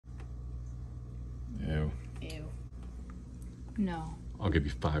No. I'll give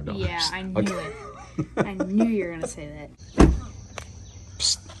you $5. Yeah, I knew it. I knew you were gonna say that.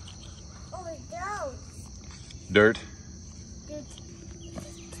 Psst. Oh, no. Dirt.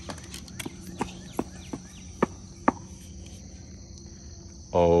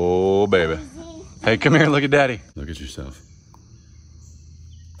 Oh, baby. Hey, come here. Look at Daddy. Look at yourself.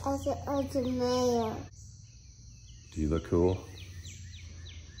 Also, mayor. Do you look cool?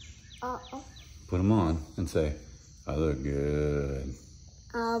 Uh-oh. Put them on and say, I look good.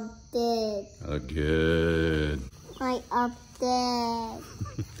 I'm dead. I look good. I'm up dead.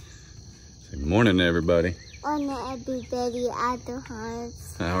 Say good morning to everybody. On everybody at the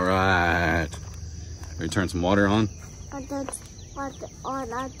house. All right. Ready to turn some water on?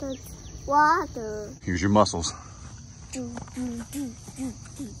 Water. Here's your muscles.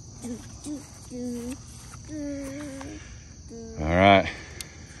 All right.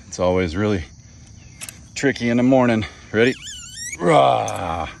 It's always really tricky in the morning. Ready?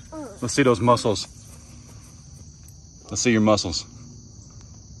 Rah. Let's see those muscles. Let's see your muscles.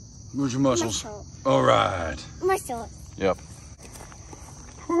 Where's your muscles? All right. Muscle. Yep.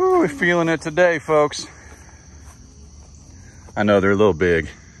 Woo, we're feeling it today, folks. I know they're a little big.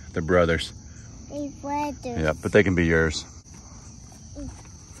 They're brothers. Yep, but they can be yours.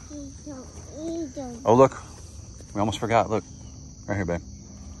 Oh, look. We almost forgot. Look. Right here, babe.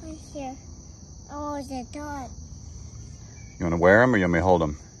 Right here. Oh, it's a dog. You want to wear them or you want me to hold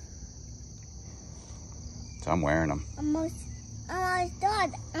them? So I'm wearing them. Almost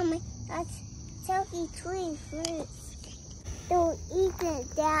done. That's Chucky tree fruit. Don't eat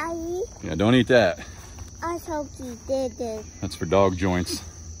it, Daddy. Yeah, don't eat that. I hope he did it. That's for dog joints.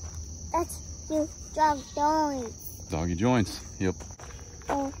 That's your dog joints. Doggy joints. Yep.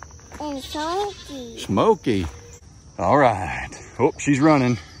 Oh, and Smokey. Smokey. All right. Oh, she's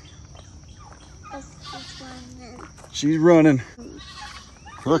running. She's running.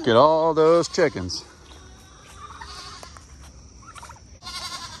 Look at all those chickens.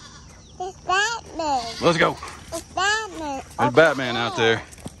 It's Batman. Let's go. It's Batman. There's Batman out there.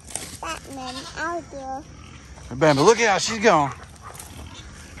 Batman out there. Batman, look out, she's gone.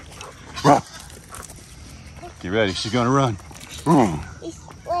 Run. Get ready, she's gonna run. Wait.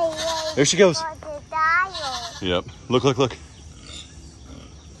 There she goes. For the dial. Yep. Look.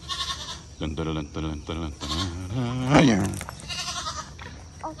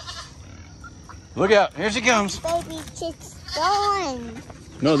 Look out, here she comes. Baby chick's gone.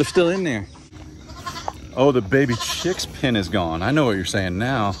 No, they're still in there. Oh, the baby chick's pin is gone. I know what you're saying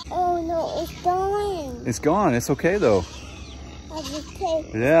now. Oh no, it's gone. It's gone. It's okay though. I just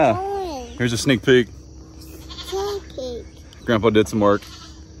take Yeah. gone. Here's a sneak peek. Pancake. Grandpa did some work.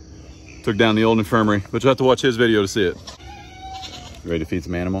 Took down the old infirmary, but you have to watch his video to see it. You ready to feed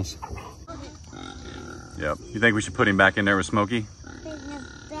some animals? Yep. You think we should put him back in there with Smokey? In the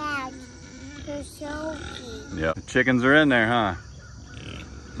bag for Sophie. Yep. The chickens are in there, huh?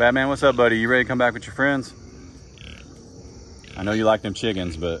 Batman, what's up, buddy? You ready to come back with your friends? I know you like them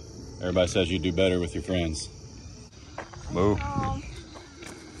chickens, but everybody says you do better with your friends. Moo.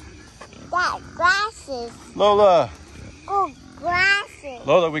 That glasses. Lola. Oh, glasses.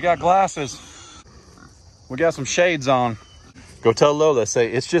 Lola, we got glasses. We got some shades on. Go tell Lola,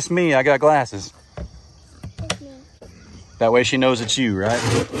 say, it's just me, I got glasses. It's me. That way she knows it's you, right?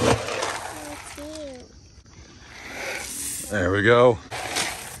 It's you. There we go.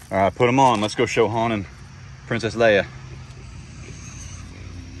 All right, put them on. Let's go show Han and Princess Leia.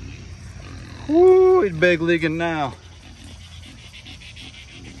 Woo, he's big leaguing now.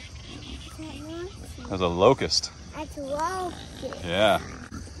 That's a locust. That's locust. Yeah.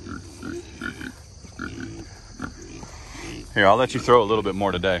 Here, I'll let you throw a little bit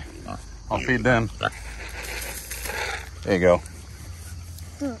more today. I'll feed them. There you go.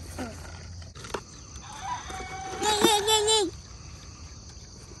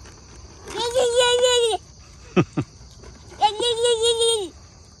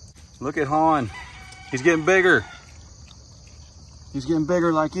 Look at Han. He's getting bigger. He's getting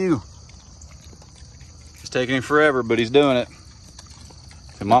bigger like you. It's taking him forever, but he's doing it.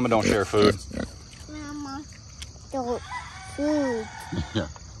 And Mama don't share food. Mama, don't food. Yeah.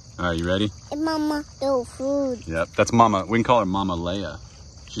 All right, you ready? And Mama, don't food. Yep, that's Mama. We can call her Mama Leia.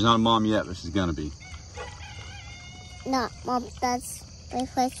 She's not a mom yet, but she's gonna be. No, Mom, that's my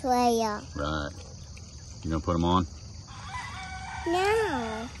first layer. Right. You gonna put them on?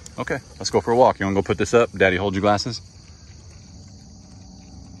 No. Okay, let's go for a walk. You wanna go put this up? Daddy, hold your glasses.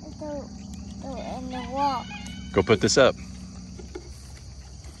 Don't in the walk. Go put this up.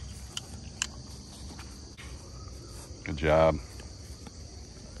 Good job.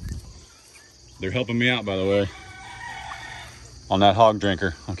 They're helping me out, by the way. on that hog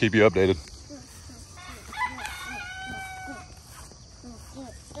drinker. I'll keep you updated.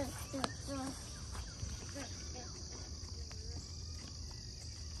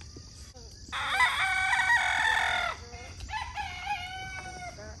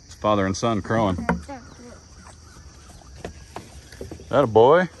 It's father and son crowing. That a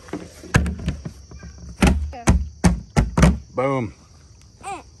boy? Boom.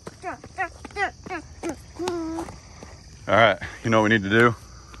 All right, you know what we need to do?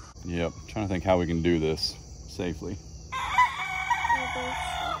 Yep, trying to think how we can do this safely.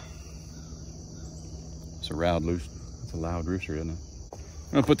 It's a loud rooster, isn't it?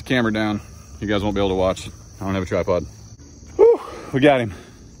 I'm gonna put the camera down. You guys won't be able to watch. I don't have a tripod. Whew, we got him.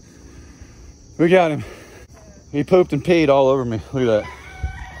 We got him. He pooped and peed all over me. Look at that.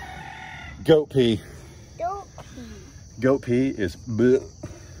 Goat pee. Goat pee. Goat pee is bleh.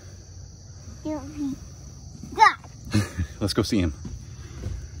 Goat pee. God. Let's go see him.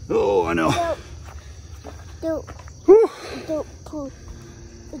 Oh, I know. Goat poop. Goat poop.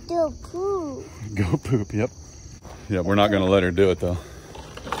 Goat poop, yep. Yeah, we're not gonna let her do it though.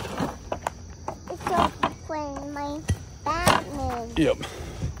 It's so playing my Batman. Yep.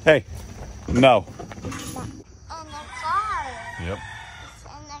 Hey, no. In the car. Yep. It's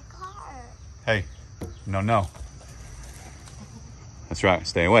in the car. Hey, no. That's right,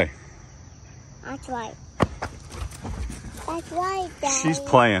 stay away. That's right. That's right, Daddy. She's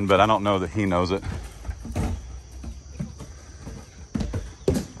playing, but I don't know that he knows it.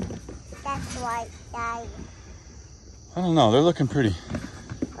 That's right, Daddy. I don't know, they're looking pretty.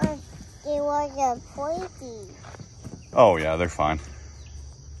 They were the pointy. Oh yeah, they're fine.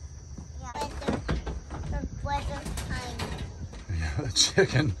 Yeah. But they're tiny. Yeah,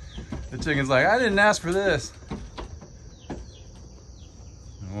 the chicken's like, I didn't ask for this.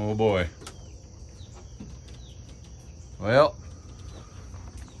 Oh boy. Well.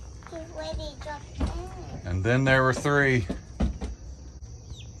 And then there were 3.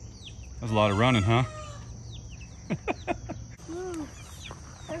 That's a lot of running, huh?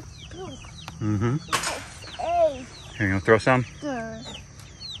 Mm-hmm. Hey. Here, you gonna throw some?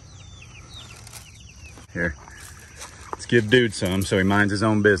 Here. Let's give dude some so he minds his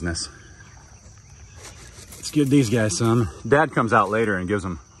own business. Let's give these guys some. Dad comes out later and gives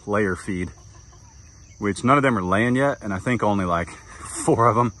them layer feed, which none of them are laying yet, and I think only like 4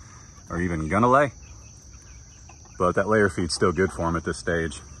 of them are even gonna lay. But that layer feed's still good for them at this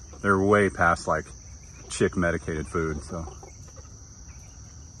stage. They're way past like chick medicated food, so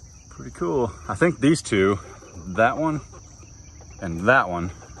pretty cool. I think these 2, that one and that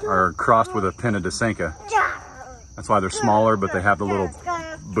one, are crossed with a pinna de Senka. That's why they're smaller, but they have the little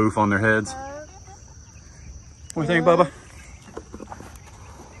boof on their heads. What do you think, Bubba?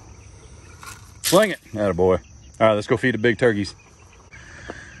 Sling it. Atta boy. All right, let's go feed the big turkeys.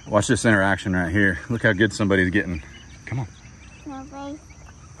 Watch this interaction right here. Look how good somebody's getting. Come on.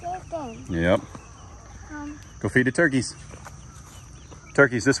 Yep. Go feed the turkeys.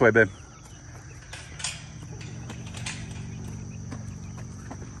 Turkeys this way, babe.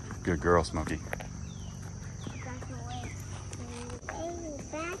 Good girl, Smokey.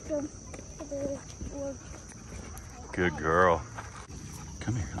 Good girl.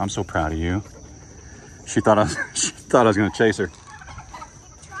 Come here. I'm so proud of you. She thought I was gonna chase her.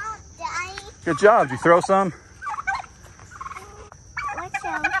 Good job. Did you throw some?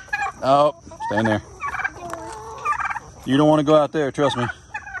 Oh, stay in there. You don't want to go out there, trust me.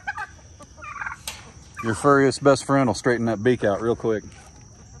 Your furriest best friend will straighten that beak out real quick.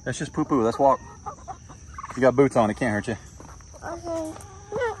 That's just poo-poo. Let's walk. You got boots on. It can't hurt you. Okay,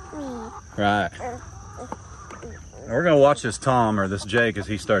 not me. Right. We're going to watch this Tom, or this Jake, as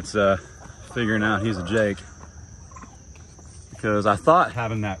he starts figuring out he's a Jake. Because I thought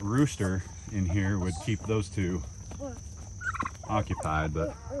having that rooster in here would keep those 2 occupied,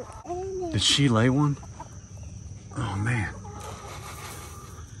 but did she lay one? Oh man.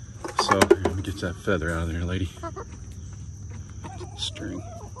 So let me get that feather out of there, lady. String.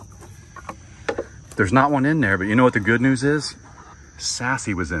 There's not one in there, but you know what the good news is?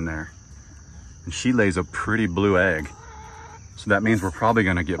 Sassy was in there, and she lays a pretty blue egg. So that means we're probably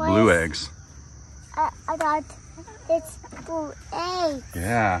gonna get blue eggs. I thought it's blue eggs.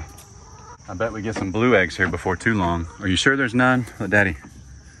 Yeah. I bet we get some blue eggs here before too long. Are you sure there's none? Let Daddy.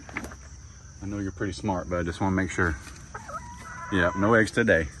 I know you're pretty smart, but I just want to make sure. Yeah, no eggs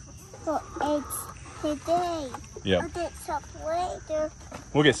today. No eggs today. Yep. I'll get some later.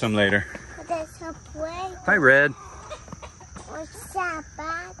 We'll get some later. I'll get some later. Hi, Red. What's that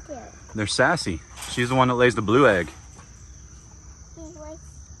back there? They're Sassy. She's the one that lays the blue egg. He likes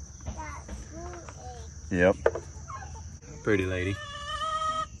that blue egg. Yep. Pretty lady.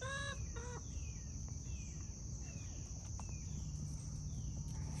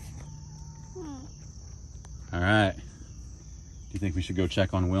 All right. Do you think we should go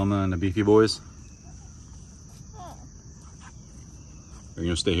check on Wilma and the Beefy boys? Or are you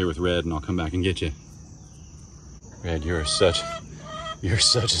gonna stay here with Red and I'll come back and get you? Red, you're such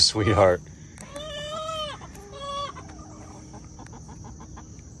a sweetheart.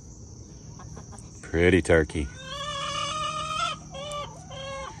 Pretty turkey.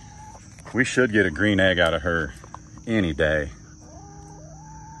 We should get a green egg out of her any day.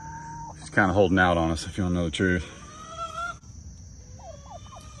 She's kind of holding out on us, if you want to know the truth.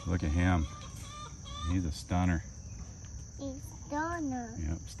 Look at him. He's a stunner. He's stunner.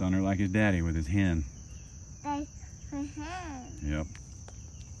 Yep, stunner like his daddy with his hen. Like her hand. Yep.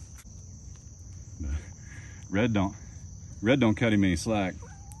 Red don't cut him any slack.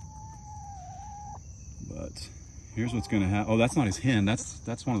 But here's what's gonna happen. Oh, that's not his hen.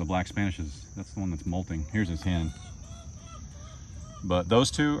 That's one of the black Spanishes. That's the one that's molting. Here's his hen. But those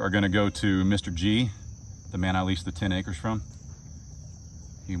two are gonna go to Mr. G, the man I leased the 10 acres from.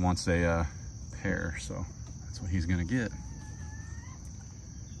 He wants a pair, so that's what he's gonna get.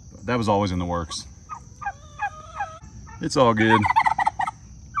 But that was always in the works. It's all good.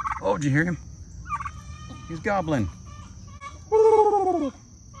 Oh, did you hear him? He's gobbling.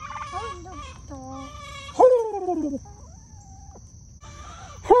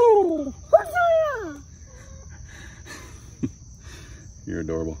 You're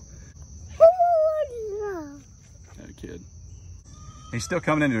adorable. That kid. He's still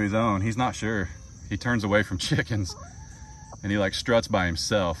coming into his own. He's not sure. He turns away from chickens and he like struts by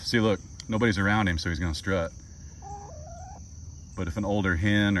himself. See, look, nobody's around him, so he's gonna strut. But if an older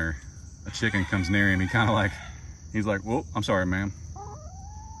hen or a chicken comes near him, he's like, whoa, I'm sorry, ma'am.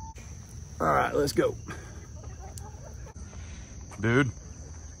 All right, let's go. Dude,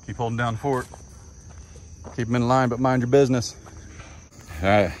 keep holding down the fort. Keep them in line, but mind your business. All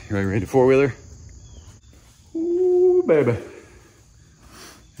right, you ready to four-wheeler? Ooh, baby.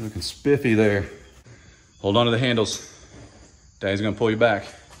 You're looking spiffy there. Hold on to the handles. Daddy's gonna pull you back.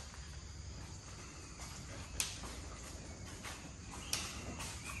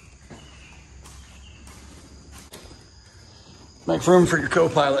 Make room for your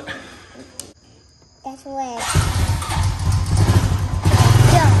co-pilot. That's way.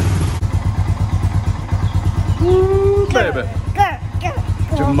 Ooh, baby.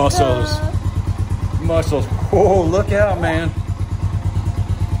 Your muscles. Muscles. Oh, look out, man.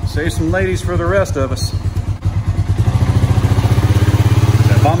 Save some ladies for the rest of us.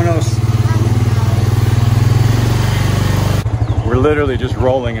 Vamonos. We're literally just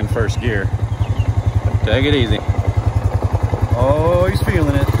rolling in first gear. Take it easy. Oh, he's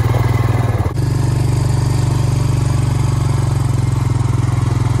feeling it.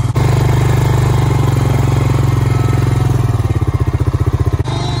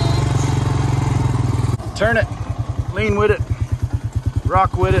 Turn it, lean with it,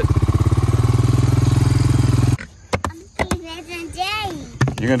 rock with it. I'm peanut and Daddy.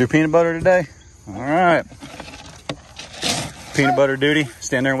 You're gonna do peanut butter today? All right. Peanut butter duty.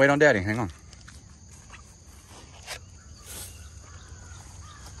 Stand there and wait on Daddy. Hang on.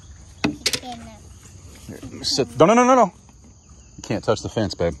 Here, sit. No. You can't touch the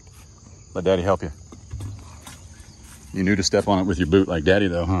fence, babe. Let Daddy help you. You knew to step on it with your boot like Daddy,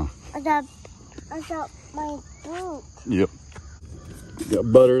 though, huh? I got my boot. Yep. You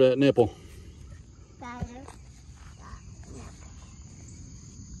got butter that nipple. Butter.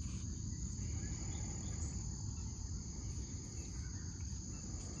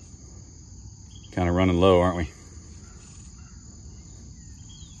 Kind of running low, aren't we?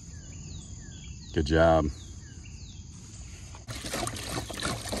 Good job.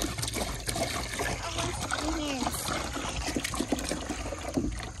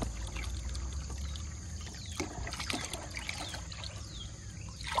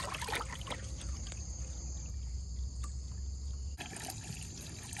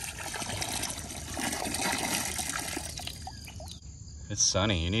 It's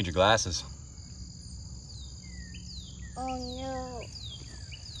sunny. You need your glasses. Oh no.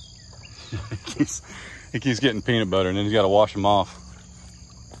 He keeps getting peanut butter and then he's got to wash them off.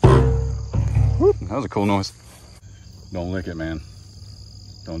 Whoop, that was a cool noise. Don't lick it, man.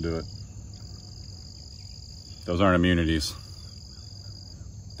 Don't do it. Those aren't immunities.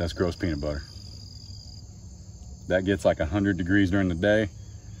 That's gross peanut butter. That gets like 100 degrees during the day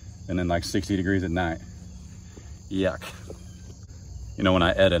and then like 60 degrees at night. Yuck. You know, when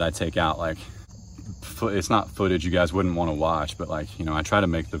I edit, I take out like, it's not footage you guys wouldn't want to watch, but like, you know, I try to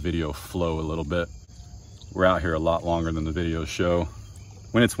make the video flow a little bit. We're out here a lot longer than the videos show.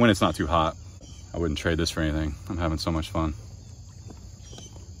 When it's not too hot, I wouldn't trade this for anything. I'm having so much fun.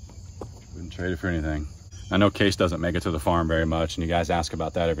 Wouldn't trade it for anything. I know Case doesn't make it to the farm very much, and you guys ask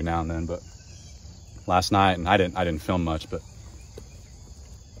about that every now and then, but last night, and I didn't film much, but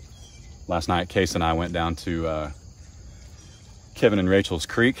last night Case and I went down to Kevin and Rachel's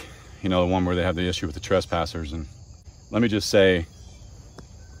creek, you know, the one where they have the issue with the trespassers. And let me just say,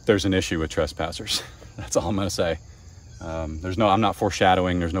 there's an issue with trespassers. That's all I'm gonna say. I'm not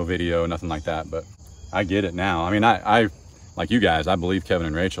foreshadowing, there's no video, nothing like that, but I get it now. I mean, I like you guys, I believe Kevin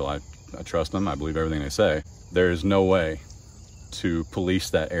and Rachel. I trust them, I believe everything they say. There is no way to police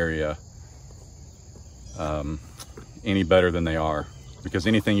that area any better than they are, because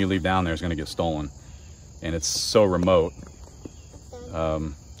anything you leave down there is gonna get stolen. And it's so remote.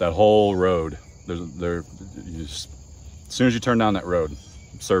 That whole road, as soon as you turn down that road,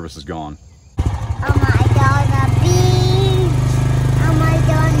 service is gone. Oh my God, the beach! Oh my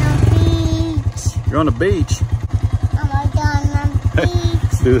God, the beach! You're on the beach. Oh my God, the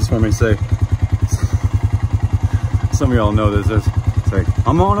beach! Do this for me, say. Some of y'all know this. Say,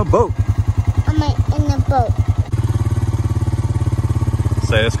 I'm on a boat. I'm in the boat.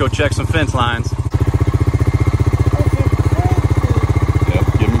 Say, let's go check some fence lines. Yep,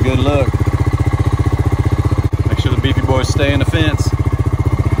 give them a good look. Make sure the beefy boys stay in the fence.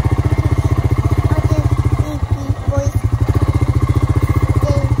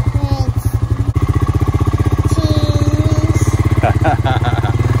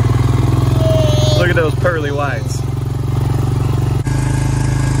 Look at those pearly whites.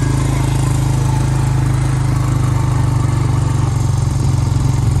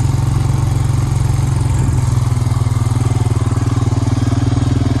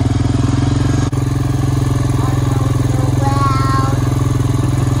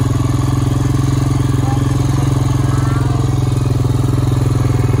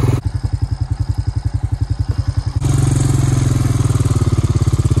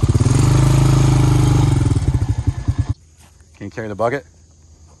 Can you carry the bucket?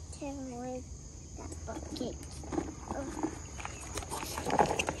 Carry that bucket.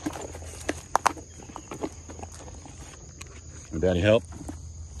 Will Daddy help?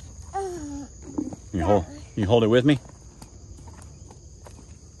 You hold it with me?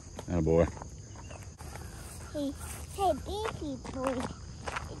 Oh boy. Hey, beefy boy.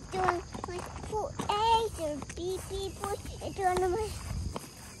 It's doing my full eggs, beefy boy. It's doing my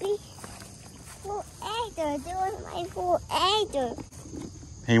full eggs. Doing my full eggs.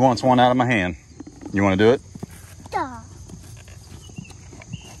 He wants one out of my hand. You want to do it? Duh.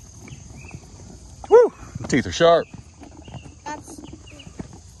 Woo! The teeth are sharp. That's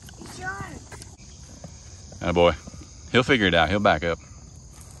sharp. Oh boy. He'll figure it out. He'll back up.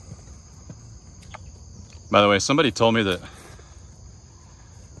 By the way, somebody told me that,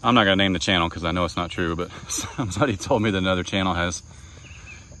 I'm not going to name the channel because I know it's not true, but somebody told me that another channel has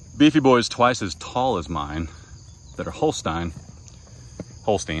beefy boys twice as tall as mine that are Holstein.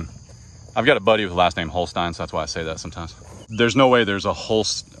 I've got a buddy with the last name Holstein, so that's why I say that sometimes. There's no way there's a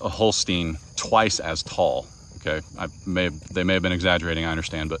Holstein twice as tall, okay? They may have been exaggerating, I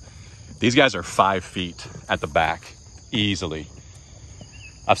understand, but these guys are 5 feet at the back, easily.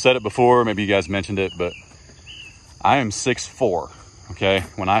 I've said it before, maybe you guys mentioned it, but I am 6'4", okay?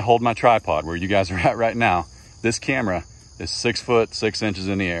 When I hold my tripod where you guys are at right now, this camera is 6 foot 6 inches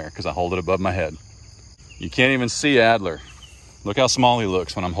in the air because I hold it above my head. You can't even see Adler. Look how small he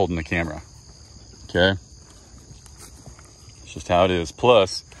looks when I'm holding the camera, okay? It's just how it is.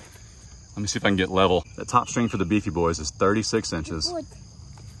 Plus, let me see if I can get level. That top string for the beefy boys is 36 inches,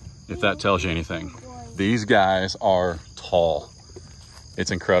 if that tells you anything. These guys are tall. It's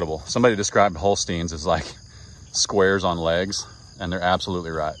incredible. Somebody described Holsteins as like squares on legs, and they're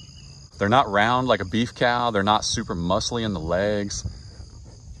absolutely right. They're not round like a beef cow. They're not super muscly in the legs.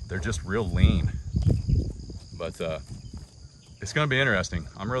 They're just real lean. But it's gonna be interesting.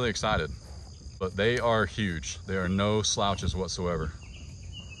 I'm really excited. But they are huge. They are no slouches whatsoever.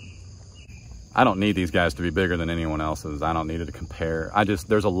 I don't need these guys to be bigger than anyone else's. I don't need it to compare.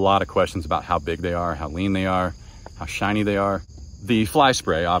 There's a lot of questions about how big they are, how lean they are, how shiny they are. The fly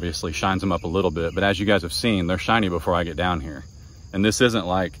spray obviously shines them up a little bit, but as you guys have seen, they're shiny before I get down here. And this isn't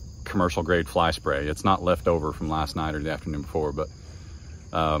like commercial grade fly spray. It's not left over from last night or the afternoon before, but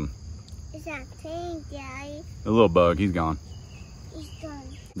Is that thing, Daddy? the little bug, he's gone. He's gone.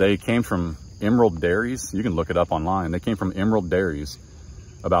 They came from Emerald Dairies. You can look it up online. They came from Emerald Dairies,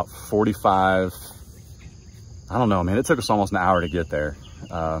 about 45, I don't know, man. It took us almost an hour to get there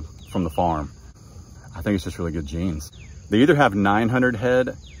from the farm. I think it's just really good genes. They either have 900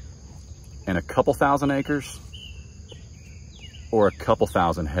 head and a couple thousand acres or a couple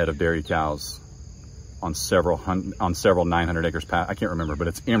thousand head of dairy cows on several 900 acres. I can't remember, but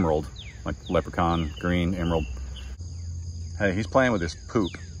it's emerald, like leprechaun, green, emerald. Hey, he's playing with his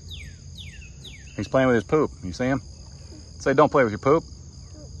poop. He's playing with his poop. You see him? Say, don't play with your poop.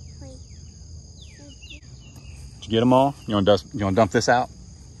 Did you get them all? You want to dump this out?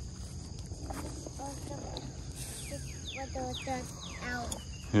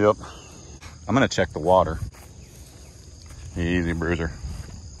 Yep. I'm gonna check the water. Easy, Bruiser.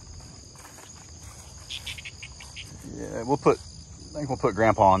 Yeah, I think we'll put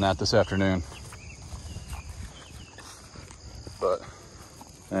Grandpa on that this afternoon. But,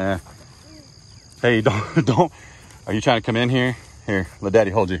 hey, don't. Are you trying to come in here? Here, let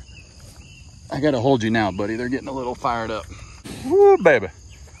Daddy hold you. I gotta hold you now, buddy. They're getting a little fired up. Woo, baby.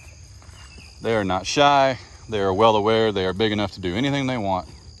 They are not shy. They are well aware. They are big enough to do anything they want.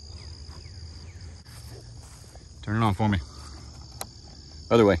 Turn it on for me.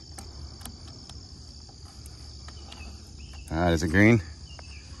 Other way. All right, is it green?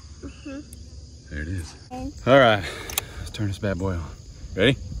 Mm-hmm. There it is. All right, let's turn this bad boy on.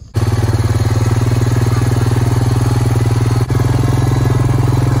 Ready?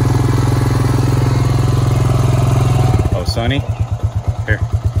 Oh, Sonny, here.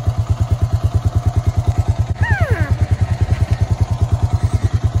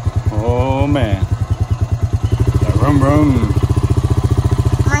 Oh man. Vroom vroom.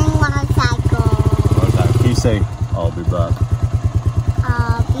 My motorcycle. Motorcycle. Can you say, I'll be back?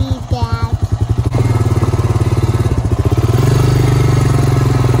 I'll be back.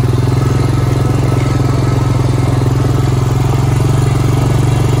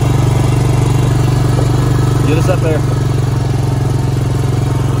 Get us up there.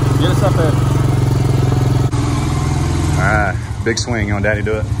 Get us up there. All right, big swing. You want Daddy to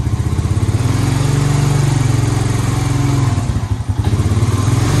do it?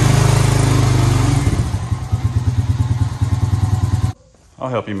 I'll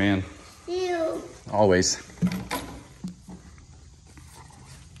help you, man. You. Always.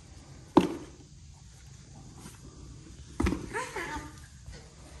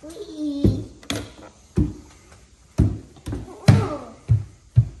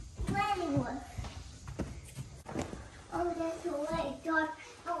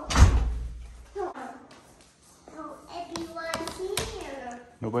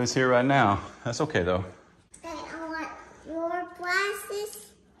 Nobody's here right now. That's okay though. I want your glasses.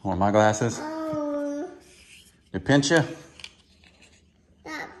 Want my glasses? It pinch you?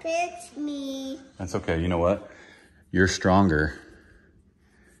 That pinch me. That's okay. You know what? You're stronger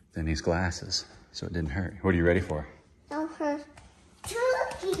than these glasses, so it didn't hurt. What are you ready for? Don't hurt.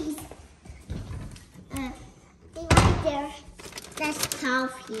 Cookies. They right there. That's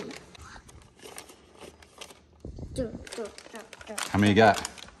coffee. How many you got?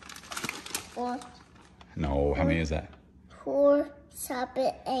 4. No, how many is that? 4,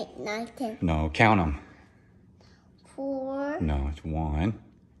 7, 8, 9, 10. No, count them. 4. No, it's 1.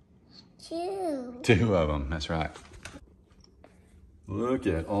 2. 2 of them, that's right. Look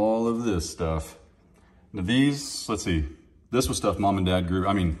at all of this stuff. Now these, let's see. This was stuff Mom and Dad grew.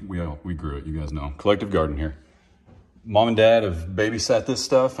 I mean, we grew it, you guys know. Collective garden here. Mom and Dad have babysat this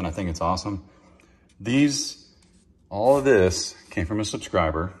stuff, and I think it's awesome. All of this came from a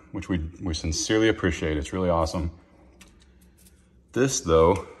subscriber, which we sincerely appreciate. It's really awesome. This,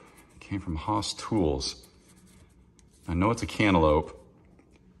 though, came from Haas Tools. I know it's a cantaloupe,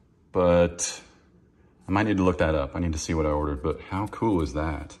 but I might need to look that up. I need to see what I ordered, but how cool is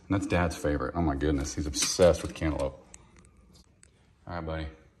that? And that's Dad's favorite. Oh my goodness, he's obsessed with cantaloupe. All right, buddy,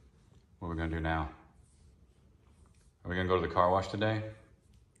 what are we gonna do now? Are we gonna go to the car wash today?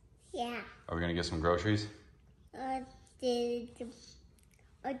 Yeah. Are we gonna get some groceries?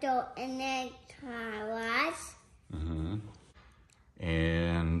 Adult and then car wash. Mm-hmm.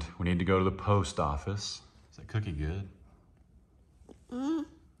 And we need to go to the post office. Is that cookie good? Mm-hmm.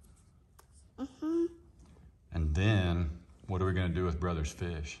 Mm-hmm. And then, what are we gonna do with Brother's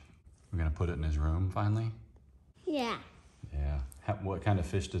fish? We're gonna put it in his room finally? Yeah. Yeah. What kind of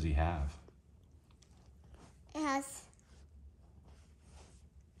fish does he have? It has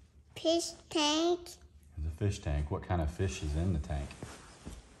fish tank. There's a fish tank. What kind of fish is in the tank?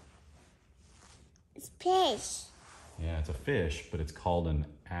 It's fish. Yeah, it's a fish, but it's called an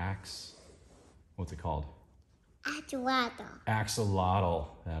what's it called? Axolotl. Axolotl.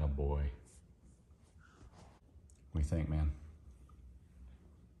 That a boy. What do you think, man?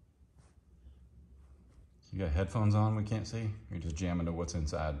 You got headphones on we can't see? Or you're just jamming to what's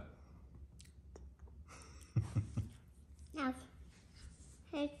inside? Now,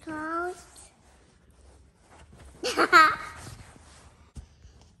 here goes.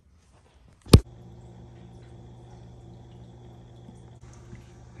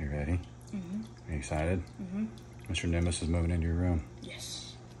 excited? Mm-hmm. Mr. Nimbus is moving into your room.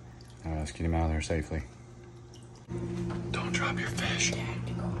 Yes. All right, let's get him out of there safely. Don't drop your fish.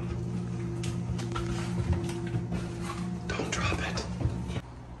 Don't drop it.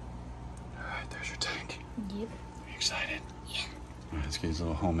 All right, there's your tank. Yep. Are you excited? Yeah. All right, let's get his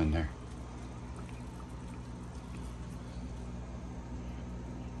little home in there.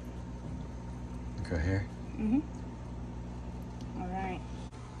 Go here. Mm-hmm. All right.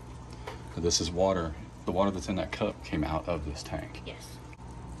 So this is water. The water that's in that cup came out of this tank. Yes.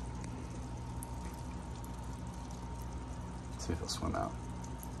 Let's see if he'll swim out.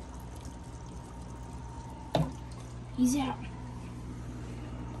 He's out.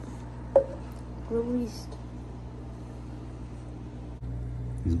 Released.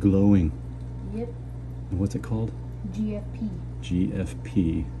 He's glowing. Yep. What's it called? GFP.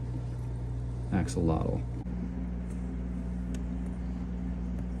 GFP. Axolotl.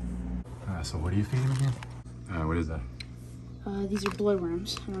 So what do you feed him again? What is that? These are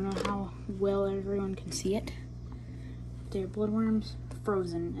bloodworms. I don't know how well everyone can see it. They're bloodworms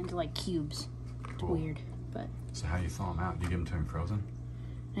frozen into like cubes. It's Cool. weird, but So how do you thaw them out? Do you give them to him frozen?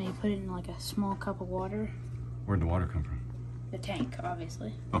 now you put it in like a small cup of water. Where'd the water come from? The tank,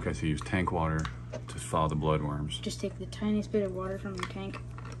 obviously. Okay, so you use tank water to thaw the bloodworms. Just take the tiniest bit of water from your tank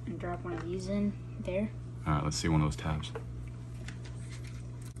and drop one of these in there. All right, let's see one of those tabs.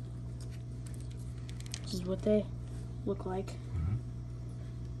 This is what they look like. Mm-hmm.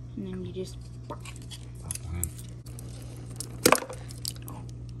 And then you just Pop one in.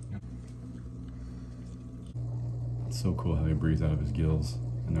 Yep. It's so cool how he breathes out of his gills,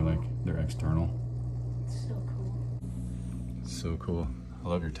 and they're external. it's so cool. It's so cool. I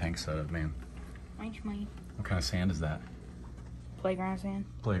love your tank setup, man. Mine. What kind of sand is that? Playground sand.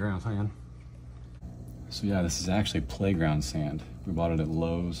 Playground sand. So yeah, this is actually playground sand. We bought it at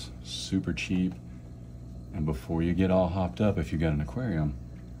Lowe's, super cheap. And before you get all hopped up, if you got an aquarium,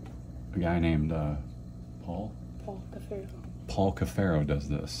 a guy named Paul Cafaro does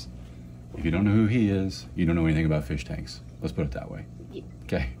this. If you don't know who he is, you don't know anything about fish tanks. Let's put it that way. Yep.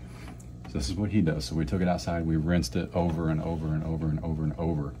 Okay. So this is what he does. So we took it outside, we rinsed it over and over and over and over and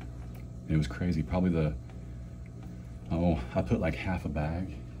over. And it was crazy. Probably I put like half a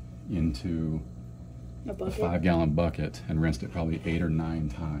bag into A a bucket. 5-gallon bucket and rinsed it probably 8 or 9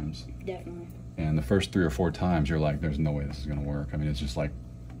 times. Definitely. And the first 3 or 4 times, you're like, there's no way this is gonna work. I mean, it's just like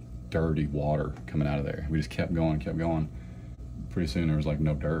dirty water coming out of there. We just kept going. Pretty soon there was like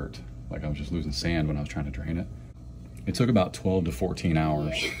no dirt. Like I was just losing sand when I was trying to drain it. It took about 12 to 14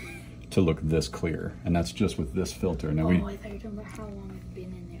 hours to look this clear. And that's just with this filter. And then I thought you were talking about how long it's been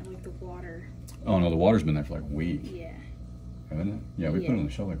in there, like the water. oh no, the water's been there for like a week. Yeah. Haven't it? Yeah, we put it on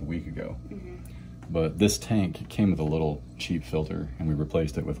the shelf like a week ago. Mm-hmm. But this tank came with a little cheap filter, and we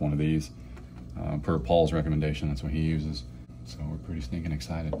replaced it with one of these. Per Paul's recommendation, that's what he uses. So we're pretty stinking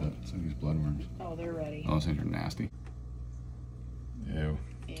excited, but so these bloodworms. Oh, they're ready. Oh, those things are nasty. Ew.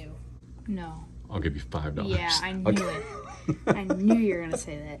 Ew. No. I'll give you $5. Yeah, I knew it. I knew you were gonna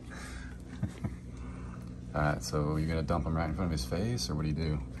say that. Alright, so you're gonna dump them right in front of his face, or what do you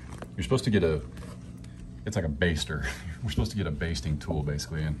do? You're supposed to get it's like a baster. We're supposed to get a basting tool,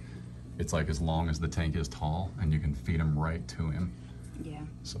 basically, and it's like as long as the tank is tall, and you can feed them right to him. Yeah.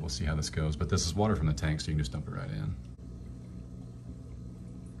 So we'll see how this goes. But this is water from the tank, so you can just dump it right in.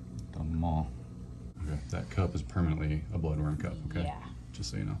 Dump them all. Okay, that cup is permanently a bloodworm cup, okay? Yeah.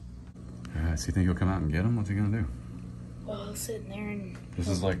 Just so you know. Alright, so you think he'll come out and get him? What's he gonna do? Well, he'll sit in there and... This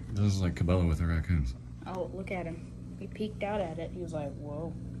is like Cabela with the raccoons. Oh, look at him. He peeked out at it. He was like,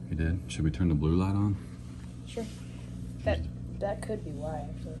 whoa. He did? Should we turn the blue light on? Sure. That could be why,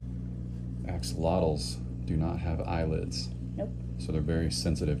 actually. Axolotls do not have eyelids. Nope. So they're very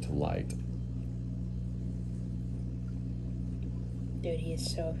sensitive to light. Dude, he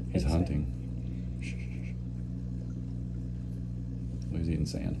is so... He's hunting. He's eating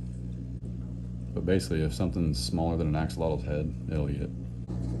sand. But basically, if something's smaller than an axolotl's head, it'll eat it.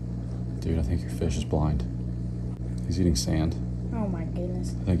 Dude, I think your fish is blind. He's eating sand. Oh my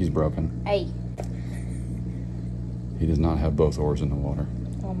goodness. I think he's broken. Hey. He does not have both oars in the water.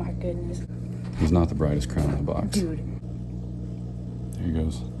 Oh my goodness. He's not the brightest crown in the box. Dude. There he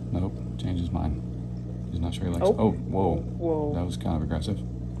goes. Nope, changed his mind. He's not sure he likes... Oh. Oh, whoa. Whoa. That was kind of aggressive.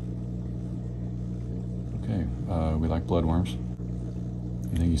 Okay, we like bloodworms.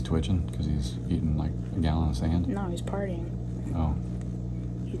 You think he's twitching because he's eating like a gallon of sand? No, he's partying. Oh.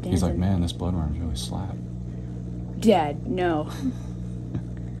 He's dancing. He's like, man, this bloodworm's really slap. Dad, no.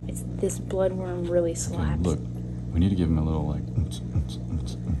 This bloodworm really slaps. Okay, look, we need to give him a little like...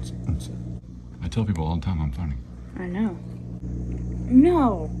 I tell people all the time I'm funny. I know.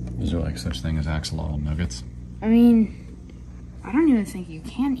 No. Is there like such thing as axolotl nuggets? I mean, I don't even think you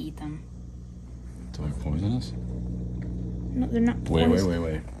can eat them. Do they poisonous? No, they're not poisonous.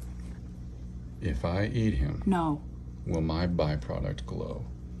 Wait. If I eat him, No. will my byproduct glow?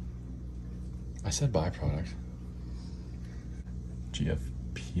 I said byproduct.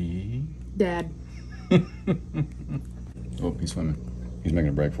 GFP? Dad. Oh, he's swimming. He's making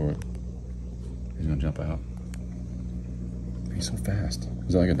a break for it. He's gonna jump out. He's so fast.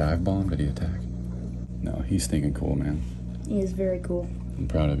 Is that like a dive bomb? Did he attack? No, he's thinking cool, man. He is very cool. I'm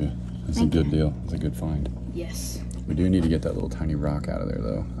proud of you. That's a good deal. It's a good find. Yes. We do need to get that little tiny rock out of there,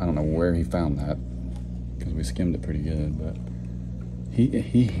 though. I don't know where he found that, because we skimmed it pretty good, but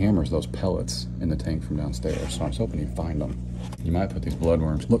he hammers those pellets in the tank from downstairs, so I was hoping he'd find them. You might put these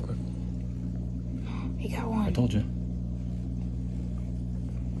bloodworms. Look. He got one. I told you.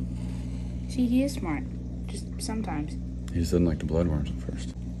 See, he is smart. Just sometimes. He just doesn't like the bloodworms at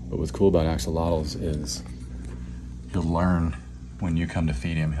first. But what's cool about axolotls is he'll learn when you come to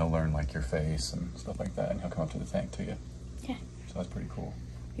feed him, he'll learn like your face and stuff like that, and he'll come up to the tank to you. Yeah. So that's pretty cool.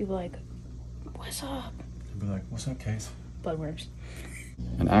 He'll be like, what's up? He'll be like, what's up, Case? Bloodworms.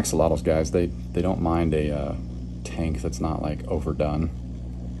 And axolotls, guys, they don't mind a tank that's not like overdone.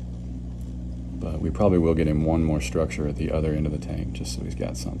 But we probably will get him one more structure at the other end of the tank, just so he's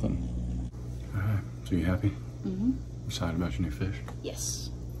got something. All right, so you happy? Mm-hmm. Excited about your new fish? Yes.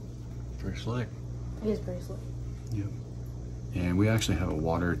 Very slick. It is very slick. Yep. And we actually have a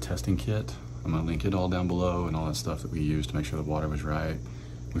water testing kit. I'm gonna link it all down below and all that stuff that we used to make sure the water was right.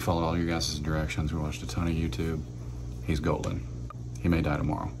 We followed all your guys' directions. We watched a ton of YouTube. He's golden. He may die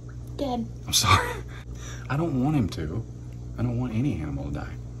tomorrow. Dead. I'm sorry. I don't want him to. I don't want any animal to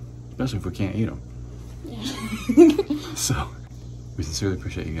die, especially if we can't eat them. Yeah. So, we sincerely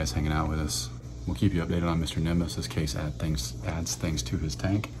appreciate you guys hanging out with us. We'll keep you updated on Mr. Nimbus as Case adds things to his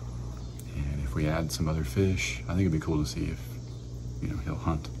tank. And if we add some other fish, I think it'd be cool to see if, he'll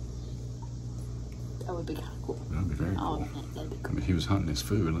hunt. That would be kind of cool. That would be very cool. That'd be I cool. mean, if he was hunting his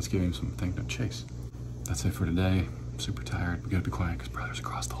food, let's give him something to chase. That's it for today. I'm super tired. We gotta be quiet because brother's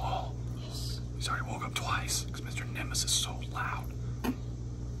across the hall. Yes. He's already woke up twice because Mr. Nimbus is so loud.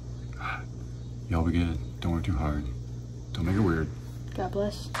 Y'all be good. Don't work too hard. Don't make it weird. God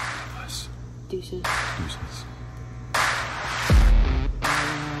bless. Bless. Deuces. Deuces.